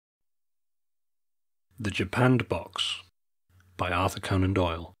The Japanned Box by Arthur Conan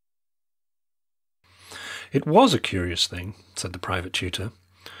Doyle. It was a curious thing, said the private tutor.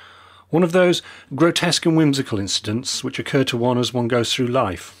 One of those grotesque and whimsical incidents which occur to one as one goes through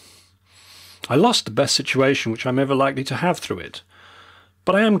life. I lost the best situation which I'm ever likely to have through it,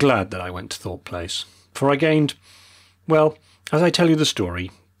 but I am glad that I went to Thorpe Place, for I gained, well, as I tell you the story,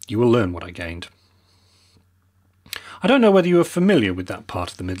 you will learn what I gained. I don't know whether you are familiar with that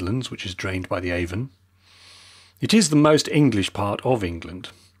part of the Midlands which is drained by the Avon. It is the most English part of England.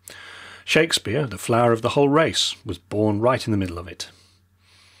 Shakespeare, the flower of the whole race, was born right in the middle of it.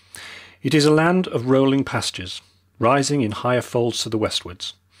 It is a land of rolling pastures, rising in higher folds to the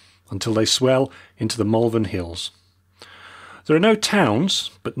westwards, until they swell into the Malvern Hills. There are no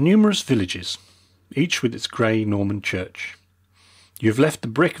towns, but numerous villages, each with its grey Norman church. You have left the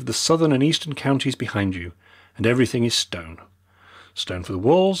brick of the southern and eastern counties behind you, and everything is stone. Stone for the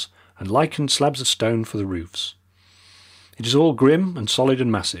walls, and lichened slabs of stone for the roofs. It is all grim and solid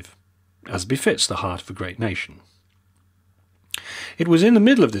and massive, as befits the heart of a great nation. It was in the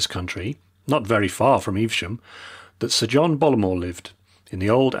middle of this country, not very far from Evesham, that Sir John Bollamore lived, in the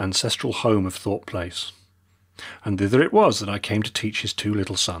old ancestral home of Thorpe Place. And thither it was that I came to teach his two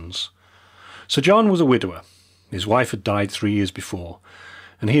little sons. Sir John was a widower. His wife had died 3 years before,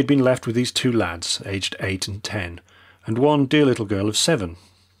 and he had been left with these two lads, aged 8 and 10, and one dear little girl of 7.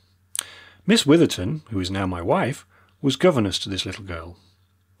 Miss Witherton, who is now my wife, was governess to this little girl.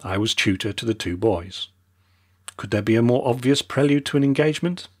 I was tutor to the two boys. Could there be a more obvious prelude to an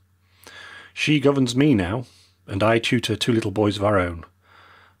engagement? She governs me now, and I tutor two little boys of our own.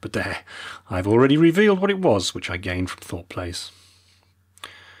 But there, I've already revealed what it was which I gained from Thorpe Place.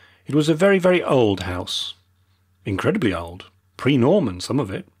 It was a very, very old house. Incredibly old. Pre-Norman, some of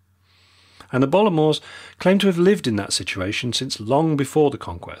it. And the Bollamores claim to have lived in that situation since long before the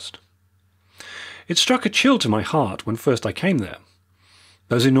Conquest. It struck a chill to my heart when first I came there.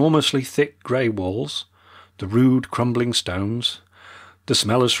 Those enormously thick grey walls, the rude crumbling stones, the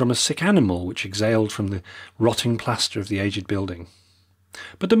smell as from a sick animal which exhaled from the rotting plaster of the aged building.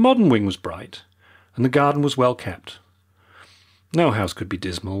 But the modern wing was bright, and the garden was well kept. No house could be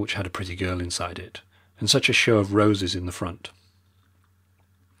dismal which had a pretty girl inside it, and such a show of roses in the front.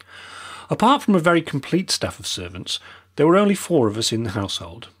 Apart from a very complete staff of servants, there were only 4 of us in the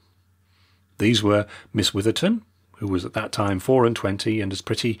household. These were Miss Witherton, who was at that time 24 and as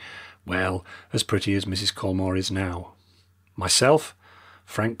pretty, well, as pretty as Mrs. Colmore is now. Myself,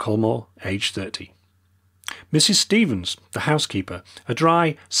 Frank Colmore, aged 30. Mrs. Stevens, the housekeeper, a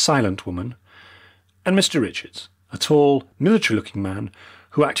dry, silent woman, and Mr. Richards, a tall, military-looking man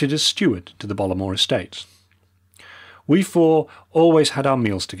who acted as steward to the Bollamore estates. We 4 always had our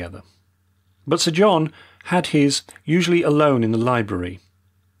meals together, but Sir John had his usually alone in the library.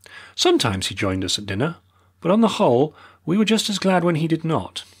 Sometimes he joined us at dinner, but on the whole we were just as glad when he did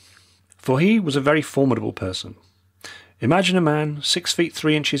not, for he was a very formidable person. Imagine a man 6 feet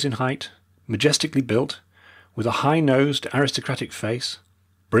 3 inches in height, majestically built, with a high-nosed aristocratic face,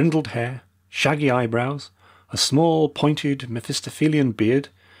 brindled hair, shaggy eyebrows, a small pointed Mephistophelian beard,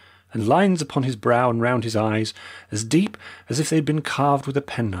 and lines upon his brow and round his eyes as deep as if they had been carved with a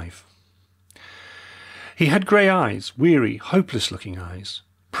penknife. He had grey eyes, weary, hopeless-looking eyes,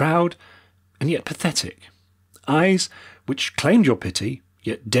 proud and yet pathetic, eyes which claimed your pity,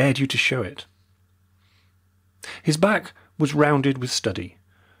 yet dared you to show it. His back was rounded with study,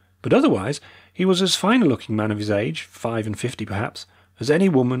 but otherwise he was as fine a looking man of his age, 55 perhaps, as any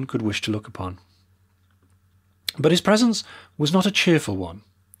woman could wish to look upon. But his presence was not a cheerful one.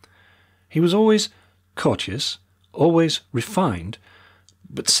 He was always courteous, always refined,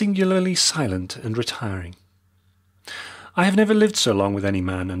 but singularly silent and retiring. I have never lived so long with any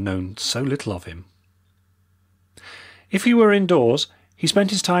man and known so little of him. If he were indoors, he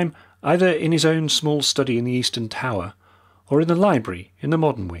spent his time either in his own small study in the eastern tower, or in the library in the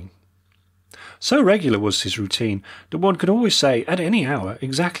modern wing. So regular was his routine that one could always say at any hour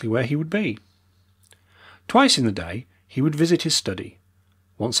exactly where he would be. Twice in the day he would visit his study,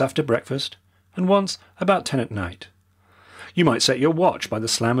 once after breakfast, and once about 10 at night. You might set your watch by the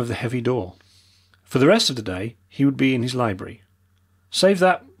slam of the heavy door. For the rest of the day he would be in his library. Save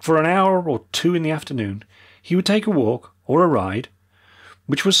that, for an hour or 2 in the afternoon, he would take a walk or a ride,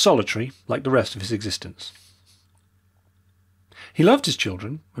 which was solitary like the rest of his existence. He loved his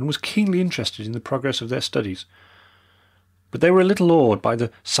children and was keenly interested in the progress of their studies, but they were a little awed by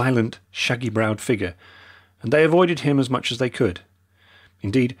the silent, shaggy-browed figure, and they avoided him as much as they could.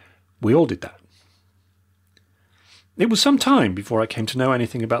 Indeed, we all did that. It was some time before I came to know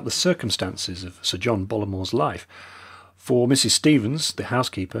anything about the circumstances of Sir John Bollamore's life, for Mrs. Stevens, the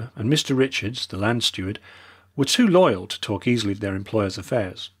housekeeper, and Mr. Richards, the land steward, were too loyal to talk easily of their employer's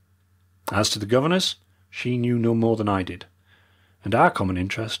affairs. As to the governess, she knew no more than I did, and our common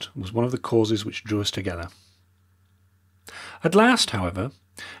interest was one of the causes which drew us together. At last, however,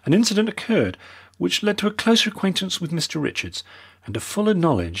 an incident occurred which led to a closer acquaintance with Mr. Richards and a fuller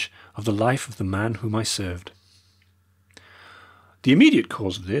knowledge of the life of the man whom I served. The immediate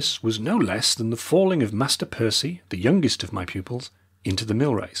cause of this was no less than the falling of Master Percy, the youngest of my pupils, into the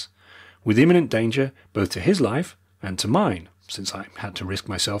mill race, with imminent danger both to his life and to mine, since I had to risk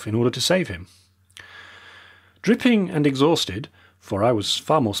myself in order to save him. Dripping and exhausted, for I was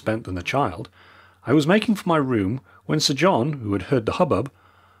far more spent than the child, I was making for my room when Sir John, who had heard the hubbub,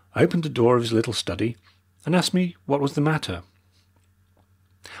 opened the door of his little study and asked me what was the matter.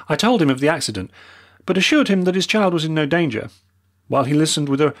 I told him of the accident, but assured him that his child was in no danger, while he listened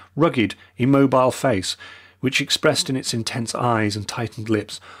with a rugged, immobile face, which expressed in its intense eyes and tightened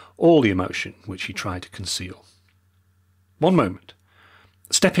lips all the emotion which he tried to conceal. "One moment.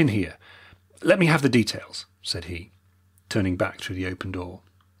 Step in here. Let me have the details," said he, turning back through the open door.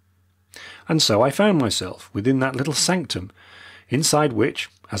 And so I found myself within that little sanctum, inside which,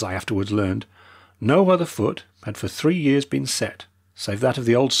 as I afterwards learned, no other foot had for 3 years been set, save that of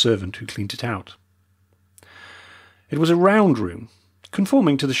the old servant who cleaned it out. It was a round room,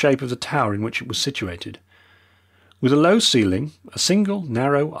 conforming to the shape of the tower in which it was situated, with a low ceiling, a single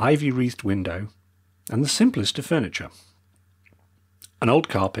narrow ivy-wreathed window, and the simplest of furniture. An old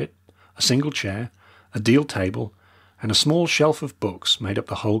carpet, a single chair, a deal table, and a small shelf of books made up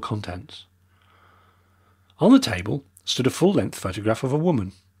the whole contents. On the table stood a full-length photograph of a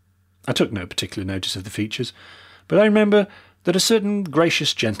woman. I took no particular notice of the features, but I remember that a certain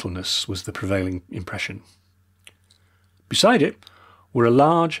gracious gentleness was the prevailing impression. Beside it were a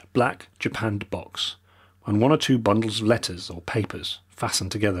large black japanned box, and 1 or 2 bundles of letters or papers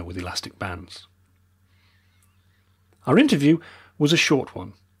fastened together with elastic bands. Our interview was a short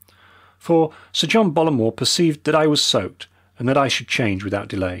one, for Sir John Bollamore perceived that I was soaked and that I should change without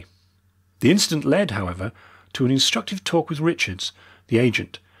delay. The incident led, however, to an instructive talk with Richards, the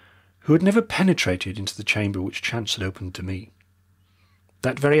agent, who had never penetrated into the chamber which chance had opened to me.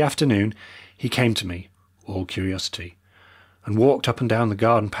 That very afternoon he came to me, all curiosity, and walked up and down the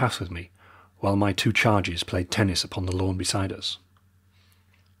garden path with me, while my 2 charges played tennis upon the lawn beside us.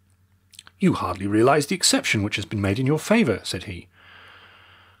 "You hardly realise the exception which has been made in your favour," said he.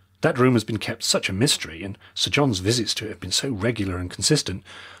 "That room has been kept such a mystery, and Sir John's visits to it have been so regular and consistent,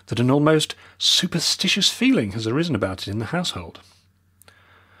 that an almost superstitious feeling has arisen about it in the household.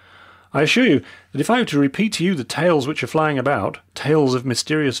 I assure you that if I were to repeat to you the tales which are flying about, tales of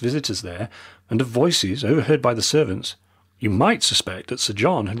mysterious visitors there, and of voices overheard by the servants, you might suspect that Sir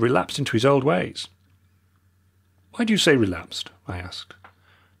John had relapsed into his old ways." "Why do you say relapsed?" I asked.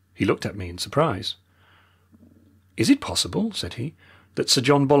 He looked at me in surprise. "Is it possible," said he, "that Sir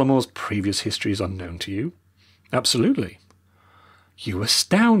John Bollamore's previous history is unknown to you?" "Absolutely." "You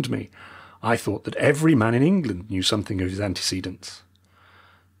astound me. I thought that every man in England knew something of his antecedents."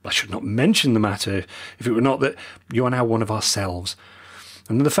 "I should not mention the matter if it were not that you are now one of ourselves,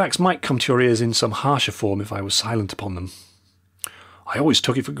 and the facts might come to your ears in some harsher form if I was silent upon them. I always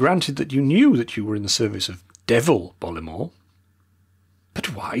took it for granted that you knew that you were in the service of Devil Bollamore."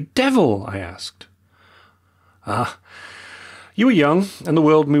 "But why Devil?" I asked. "Ah, you are young, and the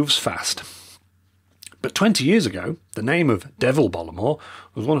world moves fast. But 20 years ago, the name of Devil Bollamore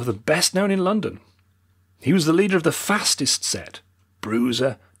was one of the best known in London. He was the leader of the fastest set,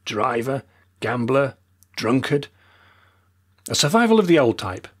 bruiser, driver, gambler, drunkard, a survival of the old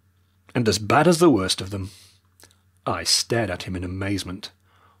type, and as bad as the worst of them." I stared at him in amazement.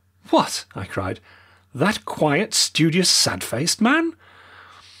 "What?" I cried. "That quiet, studious, sad-faced man?"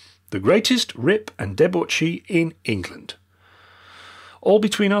 "The greatest rip and debauchee in England. All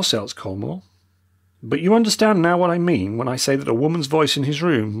between ourselves, Colmore. But you understand now what I mean when I say that a woman's voice in his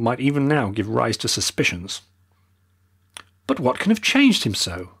room might even now give rise to suspicions." "But what can have changed him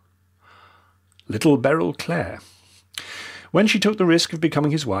so?" "Little Beryl Clare. When she took the risk of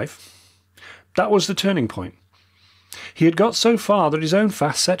becoming his wife, that was the turning point. He had got so far that his own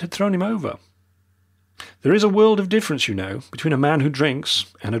fast set had thrown him over. There is a world of difference, you know, between a man who drinks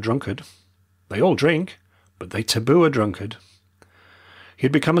and a drunkard. They all drink, but they taboo a drunkard. He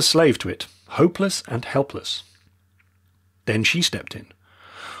had become a slave to it, hopeless and helpless. Then she stepped in,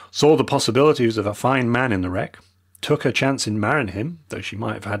 saw the possibilities of a fine man in the wreck, took her chance in marrying him, though she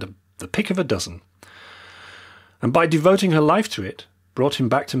might have had the pick of a dozen, and by devoting her life to it, brought him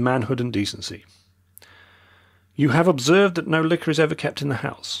back to manhood and decency. You have observed that no liquor is ever kept in the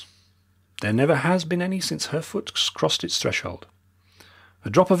house. There never has been any since her foot crossed its threshold. A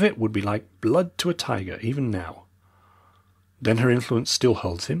drop of it would be like blood to a tiger, even now. Then her influence still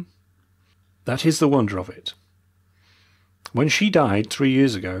holds him. That is the wonder of it. When she died 3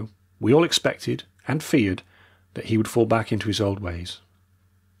 years ago, we all expected and feared that he would fall back into his old ways.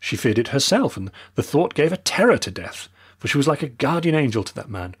 She feared it herself, and the thought gave her terror to death, for she was like a guardian angel to that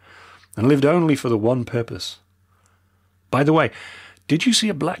man, and lived only for the one purpose. By the way, did you see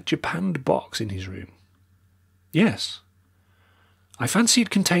a black japanned box in his room? Yes. I fancy it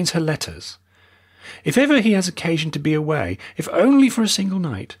contains her letters. If ever he has occasion to be away, if only for a single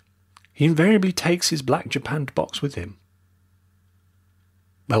night, he invariably takes his black japanned box with him.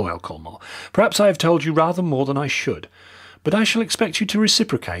 Well, Colmore, perhaps I have told you rather more than I should, but I shall expect you to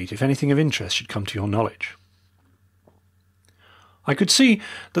reciprocate if anything of interest should come to your knowledge. I could see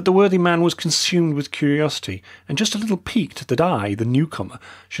that the worthy man was consumed with curiosity, and just a little piqued that I, the newcomer,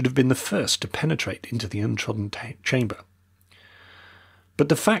 should have been the first to penetrate into the untrodden chamber. But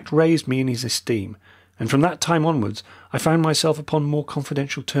the fact raised me in his esteem, and from that time onwards I found myself upon more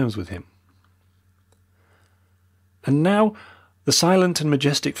confidential terms with him. And now the silent and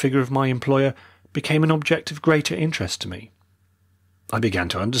majestic figure of my employer became an object of greater interest to me. I began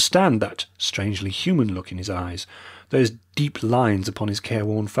to understand that strangely human look in his eyes, those deep lines upon his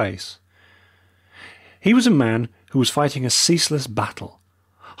careworn face. He was a man who was fighting a ceaseless battle,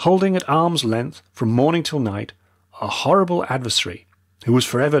 holding at arm's length from morning till night a horrible adversary who was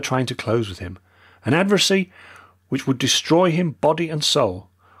forever trying to close with him, an adversary which would destroy him body and soul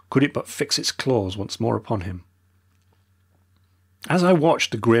could it but fix its claws once more upon him. As I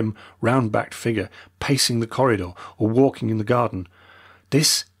watched the grim, round-backed figure pacing the corridor or walking in the garden,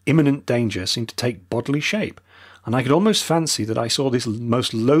 this imminent danger seemed to take bodily shape, and I could almost fancy that I saw this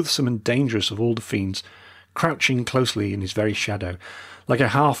most loathsome and dangerous of all the fiends crouching closely in his very shadow, like a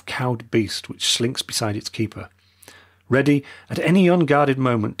half-cowed beast which slinks beside its keeper, ready at any unguarded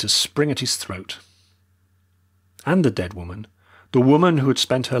moment to spring at his throat. And the dead woman, the woman who had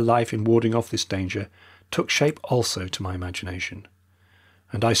spent her life in warding off this danger, took shape also to my imagination,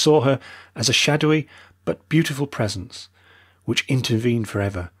 and I saw her as a shadowy but beautiful presence, which intervened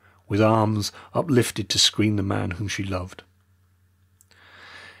forever, with arms uplifted to screen the man whom she loved.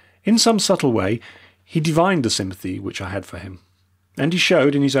 In some subtle way he divined the sympathy which I had for him, and he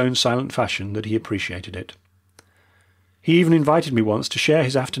showed in his own silent fashion that he appreciated it. He even invited me once to share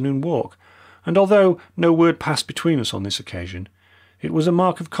his afternoon walk, and although no word passed between us on this occasion, it was a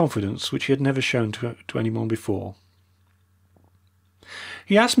mark of confidence which he had never shown to anyone before.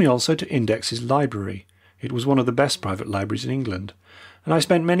 He asked me also to index his library. It was one of the best private libraries in England, and I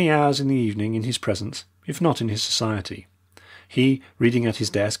spent many hours in the evening in his presence, if not in his society, he reading at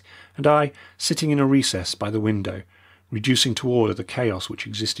his desk, and I sitting in a recess by the window, reducing to order the chaos which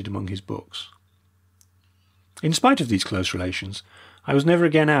existed among his books. In spite of these close relations, I was never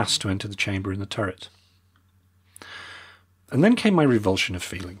again asked to enter the chamber in the turret. And then came my revulsion of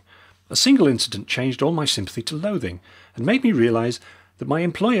feeling. A single incident changed all my sympathy to loathing, and made me realise that my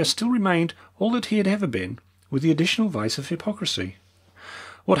employer still remained all that he had ever been, with the additional vice of hypocrisy.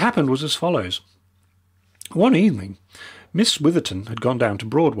 What happened was as follows. One evening, Miss Witherton had gone down to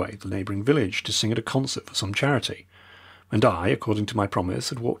Broadway, the neighbouring village, to sing at a concert for some charity, and I, according to my promise,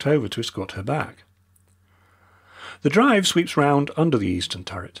 had walked over to escort her back. The drive sweeps round under the eastern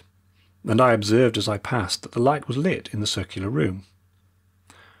turret, and I observed as I passed that the light was lit in the circular room.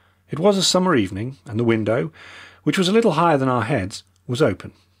 It was a summer evening, and the window, which was a little higher than our heads, was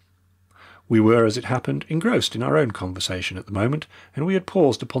open. We were, as it happened, engrossed in our own conversation at the moment, and we had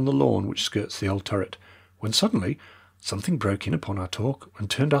paused upon the lawn which skirts the old turret, when suddenly something broke in upon our talk and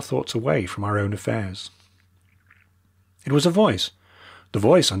turned our thoughts away from our own affairs. It was a voice, the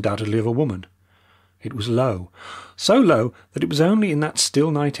voice undoubtedly of a woman. It was low, so low that it was only in that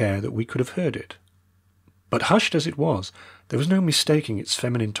still night air that we could have heard it. But hushed as it was, there was no mistaking its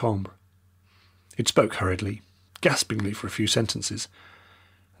feminine timbre. It spoke hurriedly, gaspingly for a few sentences,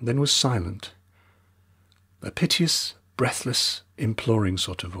 and then was silent. A piteous, breathless, imploring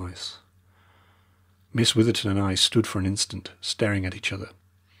sort of voice. Miss Witherton and I stood for an instant, staring at each other.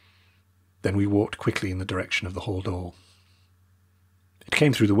 Then we walked quickly in the direction of the hall door. "It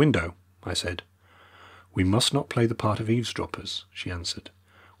came through the window," I said. "We must not play the part of eavesdroppers," she answered.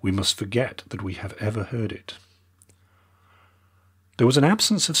 "We must forget that we have ever heard it." There was an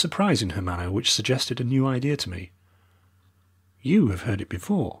absence of surprise in her manner which suggested a new idea to me. "You have heard it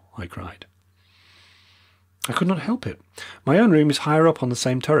before," I cried. "I could not help it. My own room is higher up on the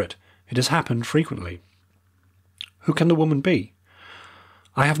same turret. It has happened frequently." "Who can the woman be?"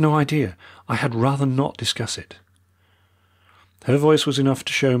 "I have no idea. I had rather not discuss it." Her voice was enough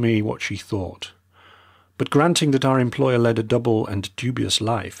to show me what she thought. But granting that our employer led a double and dubious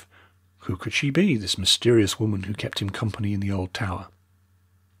life, who could she be, this mysterious woman who kept him company in the old tower?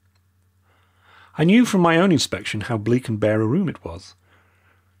 I knew from my own inspection how bleak and bare a room it was.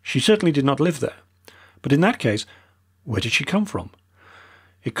 She certainly did not live there, but in that case, where did she come from?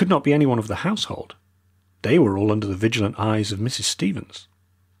 It could not be anyone of the household. They were all under the vigilant eyes of Mrs. Stevens.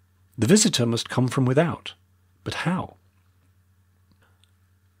 The visitor must come from without. But how?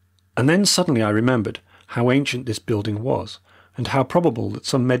 And then suddenly I remembered how ancient this building was, and how probable that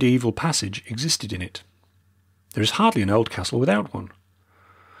some medieval passage existed in it. There is hardly an old castle without one.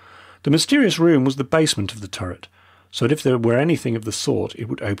 The mysterious room was the basement of the turret, so that if there were anything of the sort, it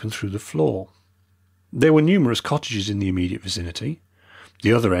would open through the floor. There were numerous cottages in the immediate vicinity.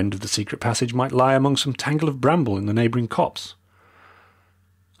 The other end of the secret passage might lie among some tangle of bramble in the neighbouring copse.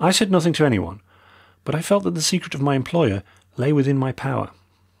 I said nothing to anyone, but I felt that the secret of my employer lay within my power.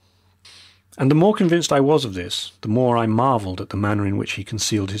 And the more convinced I was of this, the more I marvelled at the manner in which he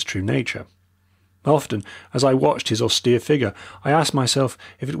concealed his true nature. Often, as I watched his austere figure, I asked myself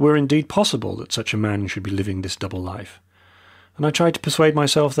if it were indeed possible that such a man should be living this double life, and I tried to persuade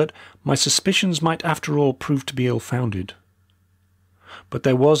myself that my suspicions might after all prove to be ill-founded. But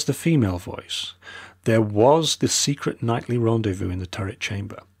there was the female voice. There was the secret nightly rendezvous in the turret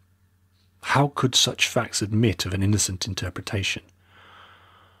chamber. How could such facts admit of an innocent interpretation?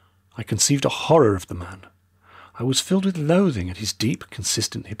 I conceived a horror of the man. I was filled with loathing at his deep,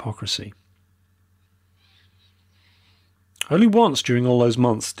 consistent hypocrisy. Only once during all those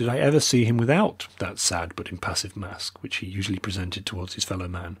months did I ever see him without that sad but impassive mask which he usually presented towards his fellow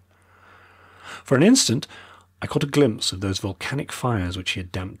man. For an instant I caught a glimpse of those volcanic fires which he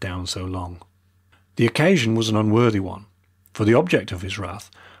had damped down so long. The occasion was an unworthy one, for the object of his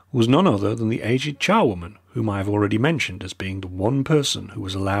wrath was none other than the aged charwoman whom I have already mentioned as being the one person who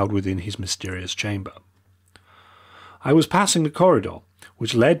was allowed within his mysterious chamber. I was passing the corridor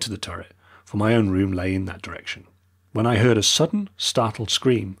which led to the turret, for my own room lay in that direction, when I heard a sudden, startled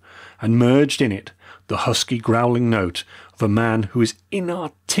scream, and merged in it the husky, growling note of a man who is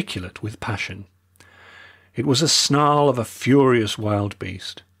inarticulate with passion. It was a snarl of a furious wild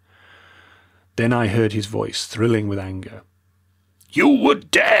beast. Then I heard his voice thrilling with anger. "You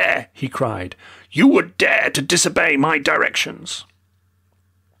would dare," he cried, "you would dare to disobey my directions."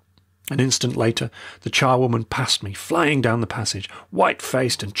 An instant later the charwoman passed me, flying down the passage,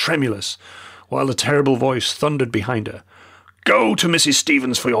 white-faced and tremulous, while the terrible voice thundered behind her, "Go to Mrs.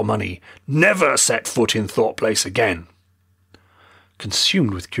 Stevens for your money. Never set foot in Thorpe Place again."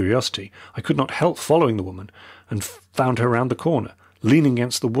 Consumed with curiosity, I could not help following the woman, and found her round the corner, leaning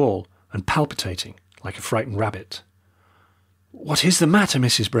against the wall and palpitating like a frightened rabbit. "What is the matter,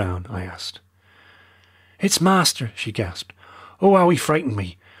 Mrs. Brown?" I asked. "It's master," she gasped. "Oh, how he frightened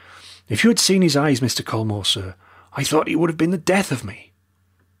me! If you had seen his eyes, Mr. Colmore, sir, I thought he would have been the death of me."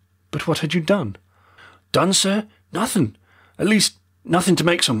 "But what had you done?" "Done, sir? Nothing. At least, nothing to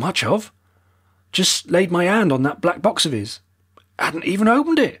make so much of. Just laid my hand on that black box of his. Hadn't even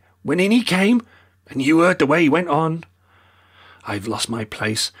opened it, when in he came, and you heard the way he went on. I've lost my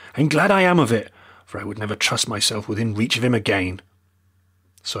place, and glad I am of it, for I would never trust myself within reach of him again."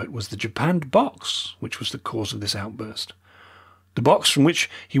 So it was the japanned box which was the cause of this outburst, the box from which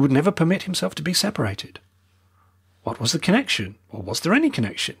he would never permit himself to be separated. What was the connection, or was there any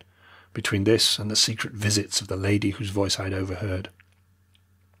connection, between this and the secret visits of the lady whose voice I had overheard?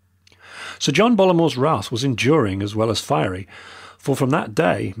 Sir John Bollamore's wrath was enduring as well as fiery, for from that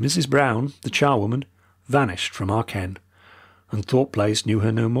day Mrs. Brown, the charwoman, vanished from our ken, and Thorpe Place knew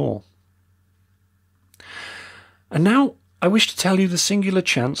her no more. And now I wish to tell you the singular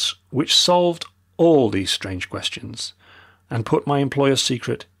chance which solved all these strange questions, and put my employer's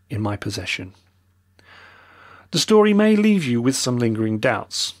secret in my possession. The story may leave you with some lingering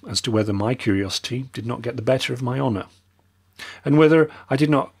doubts as to whether my curiosity did not get the better of my honour, and whether I did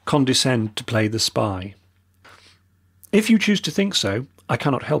not condescend to play the spy. If you choose to think so, I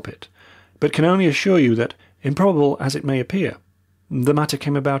cannot help it, but can only assure you that, improbable as it may appear, the matter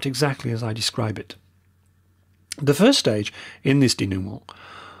came about exactly as I describe it. The first stage in this denouement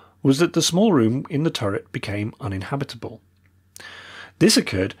was that the small room in the turret became uninhabitable. This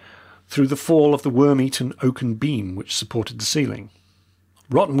occurred through the fall of the worm-eaten oaken beam which supported the ceiling.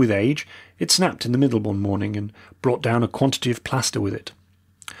 Rotten with age, it snapped in the middle one morning and brought down a quantity of plaster with it.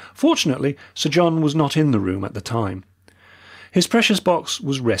 Fortunately, Sir John was not in the room at the time. His precious box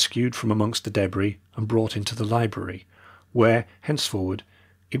was rescued from amongst the debris and brought into the library, where, henceforward,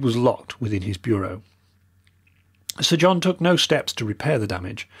 it was locked within his bureau. Sir John took no steps to repair the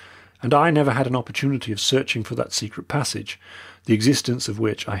damage, and I never had an opportunity of searching for that secret passage, the existence of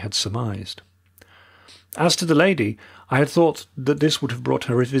which I had surmised. As to the lady, I had thought that this would have brought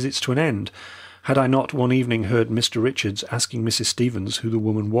her visits to an end, had I not one evening heard Mr. Richards asking Mrs. Stevens who the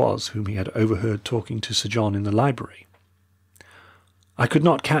woman was whom he had overheard talking to Sir John in the library. I could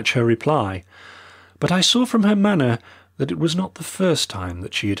not catch her reply, but I saw from her manner that it was not the first time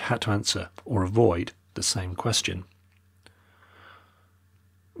that she had had to answer or avoid the same question.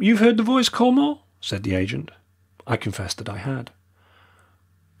 "You've heard the voice, Colmore?" said the agent. I confessed that I had.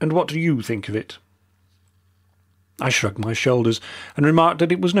 "And what do you think of it?" I shrugged my shoulders and remarked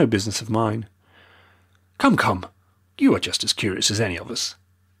that it was no business of mine. "Come, come, you are just as curious as any of us.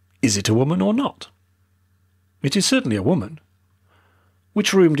 Is it a woman or not?" "It is certainly a woman."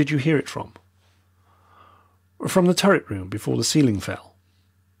 "Which room did you hear it from?" "From the turret room before the ceiling fell."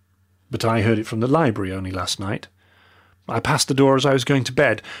 "But I heard it from the library only last night. I passed the door as I was going to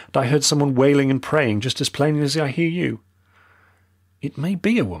bed, and I heard someone wailing and praying just as plainly as I hear you." "It may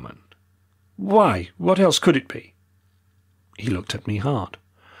be a woman." "Why, what else could it be?" He looked at me hard.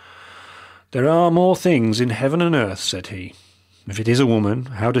 "There are more things in heaven and earth," said he. "If it is a woman,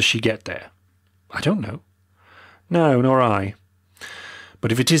 how does she get there?" "I don't know." "No, nor I.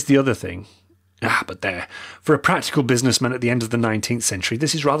 But if it is the other thing— but there, for a practical businessman at the end of the 19th century,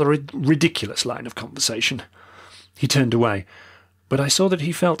 this is rather a ridiculous line of conversation." He turned away, but I saw that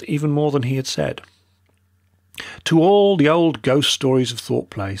he felt even more than he had said. To all the old ghost stories of Thorpe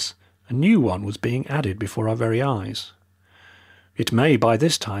Place, a new one was being added before our very eyes. It may by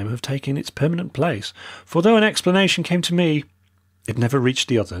this time have taken its permanent place, for though an explanation came to me, it never reached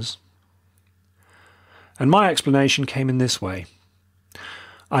the others. And my explanation came in this way.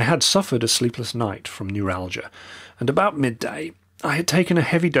 I had suffered a sleepless night from neuralgia, and about midday I had taken a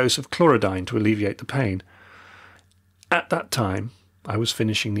heavy dose of chlorodyne to alleviate the pain. At that time I was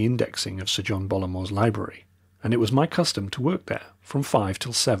finishing the indexing of Sir John Bollamore's library, and it was my custom to work there from 5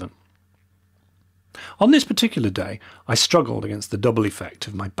 till 7. On this particular day I struggled against the double effect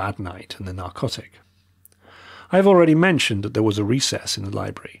of my bad night and the narcotic. I have already mentioned that there was a recess in the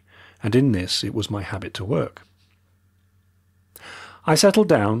library, and in this it was my habit to work. I settled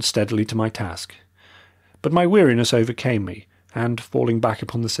down steadily to my task, but my weariness overcame me, and, falling back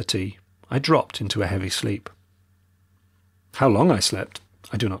upon the settee, I dropped into a heavy sleep. How long I slept,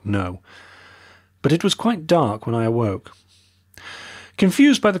 I do not know, but it was quite dark when I awoke.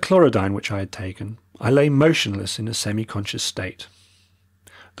 Confused by the chlorodyne which I had taken, I lay motionless in a semi-conscious state.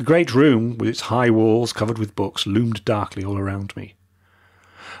 The great room, with its high walls covered with books, loomed darkly all around me.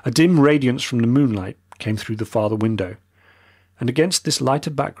 A dim radiance from the moonlight came through the farther window, and against this lighter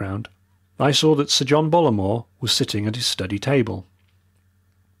background I saw that Sir John Bollamore was sitting at his study table.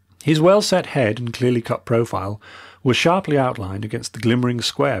 His well-set head and clearly cut profile were sharply outlined against the glimmering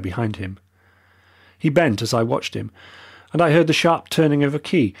square behind him. He bent as I watched him, and I heard the sharp turning of a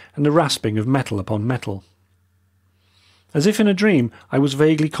key and the rasping of metal upon metal. As if in a dream, I was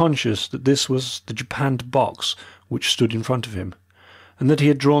vaguely conscious that this was the japanned box which stood in front of him, and that he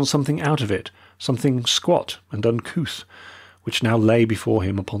had drawn something out of it, something squat and uncouth, which now lay before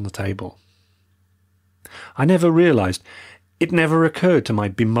him upon the table. I never realized, it never occurred to my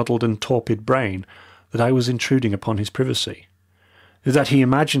bemuddled and torpid brain, that I was intruding upon his privacy, that he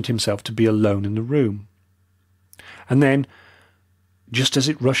imagined himself to be alone in the room. And then, just as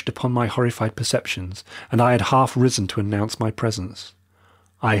it rushed upon my horrified perceptions, and I had half risen to announce my presence,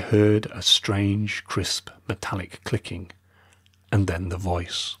 I heard a strange, crisp, metallic clicking, and then the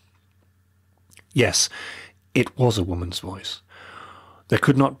voice. Yes, it was a woman's voice. There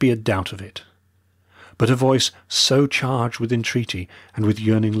could not be a doubt of it, but a voice so charged with entreaty and with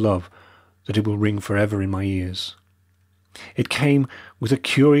yearning love that it will ring forever in my ears. It came with a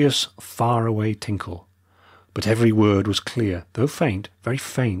curious, far-away tinkle, but every word was clear, though faint, very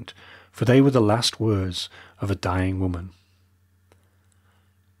faint, for they were the last words of a dying woman.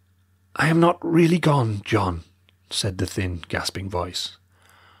 "I am not really gone, John," said the thin, gasping voice.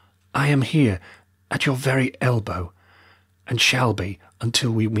 "I am here, at your very elbow, and shall be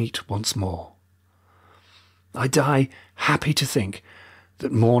until we meet once more. I die happy to think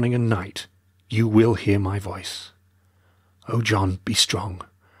that morning and night you will hear my voice. Oh, John, be strong.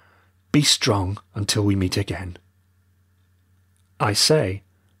 Be strong until we meet again." I say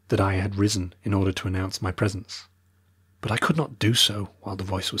that I had risen in order to announce my presence, but I could not do so while the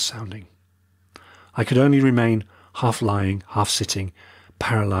voice was sounding. I could only remain half lying, half sitting,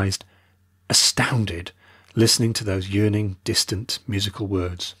 paralysed, astounded, listening to those yearning, distant, musical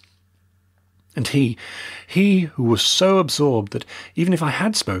words. And he who was so absorbed that even if I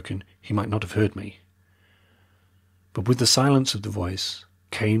had spoken, he might not have heard me. But with the silence of the voice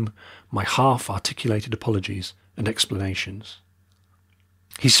came my half-articulated apologies and explanations.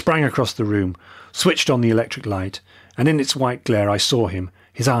 He sprang across the room, switched on the electric light, and in its white glare I saw him,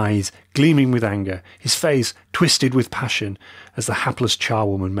 his eyes gleaming with anger, his face twisted with passion, as the hapless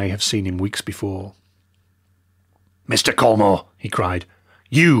charwoman may have seen him weeks before. "Mr. Colmore," he cried,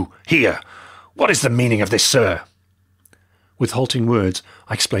 "you, here! What is the meaning of this, sir?" With halting words,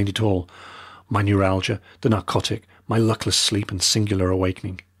 I explained it all. My neuralgia, the narcotic, my luckless sleep and singular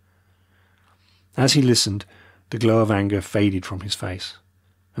awakening. As he listened, the glow of anger faded from his face,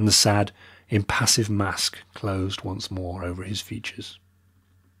 and the sad, impassive mask closed once more over his features.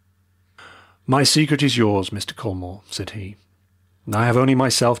 "My secret is yours, Mr. Colmore," said he. "I have only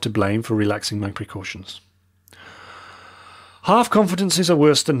myself to blame for relaxing my precautions. Half-confidences are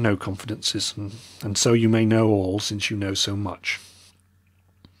worse than no confidences, and so you may know all, since you know so much.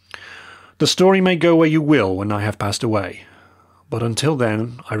 The story may go where you will when I have passed away, but until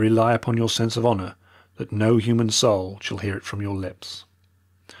then I rely upon your sense of honour that no human soul shall hear it from your lips.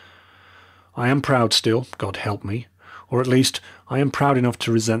 I am proud still, God help me, or at least I am proud enough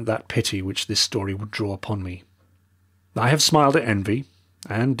to resent that pity which this story would draw upon me. I have smiled at envy,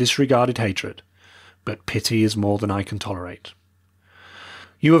 and disregarded hatred, but pity is more than I can tolerate.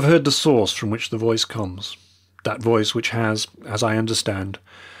 You have heard the source from which the voice comes, that voice which has, as I understand,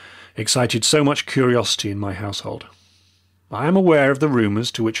 excited so much curiosity in my household. I am aware of the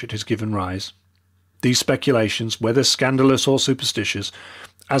rumours to which it has given rise. These speculations, whether scandalous or superstitious,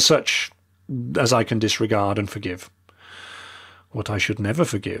 as such as I can disregard and forgive. What I should never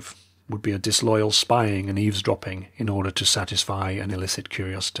forgive would be a disloyal spying and eavesdropping in order to satisfy an illicit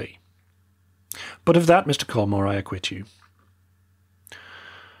curiosity. But of that, Mr. Colmore, I acquit you.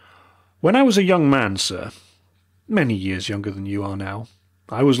 When I was a young man, sir, many years younger than you are now,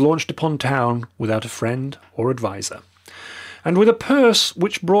 I was launched upon town without a friend or adviser, and with a purse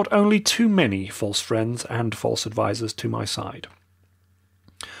which brought only too many false friends and false advisers to my side.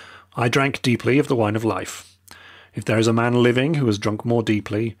 I drank deeply of the wine of life. If there is a man living who has drunk more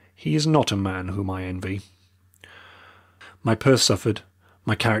deeply, he is not a man whom I envy. My purse suffered,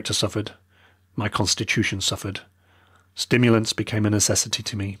 my character suffered, my constitution suffered. Stimulants became a necessity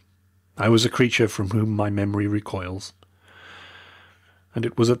to me. I was a creature from whom my memory recoils. And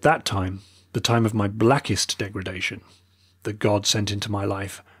it was at that time, the time of my blackest degradation, that God sent into my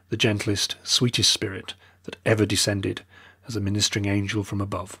life the gentlest, sweetest spirit that ever descended as a ministering angel from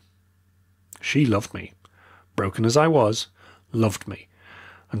above. She loved me, broken as I was, loved me,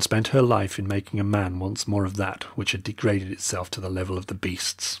 and spent her life in making a man once more of that which had degraded itself to the level of the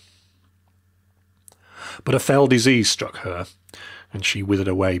beasts. But a fell disease struck her, and she withered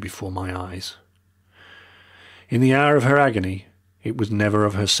away before my eyes. In the hour of her agony, it was never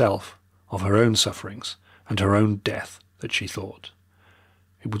of herself, of her own sufferings, and her own death that she thought.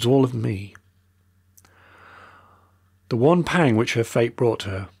 It was all of me. The one pang which her fate brought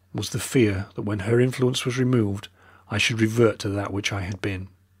her was the fear that when her influence was removed, I should revert to that which I had been.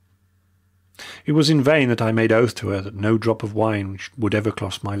 It was in vain that I made oath to her that no drop of wine would ever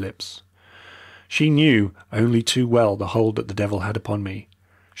cross my lips. She knew only too well the hold that the devil had upon me,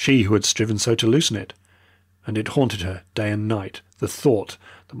 she who had striven so to loosen it, and it haunted her day and night, the thought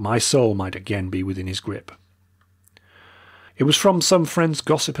that my soul might again be within his grip. It was from some friend's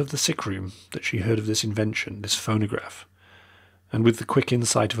gossip of the sick-room that she heard of this invention, this phonograph, and with the quick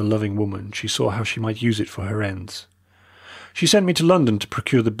insight of a loving woman she saw how she might use it for her ends. She sent me to London to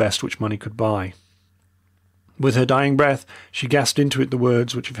procure the best which money could buy. With her dying breath she gasped into it the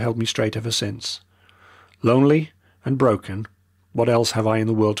words which have held me straight ever since. Lonely and broken, what else have I in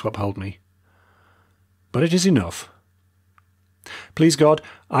the world to uphold me? But it is enough. Please God,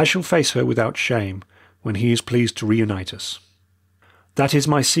 I shall face her without shame when he is pleased to reunite us. That is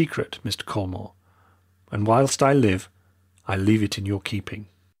my secret, Mr. Colmore, and whilst I live, I leave it in your keeping.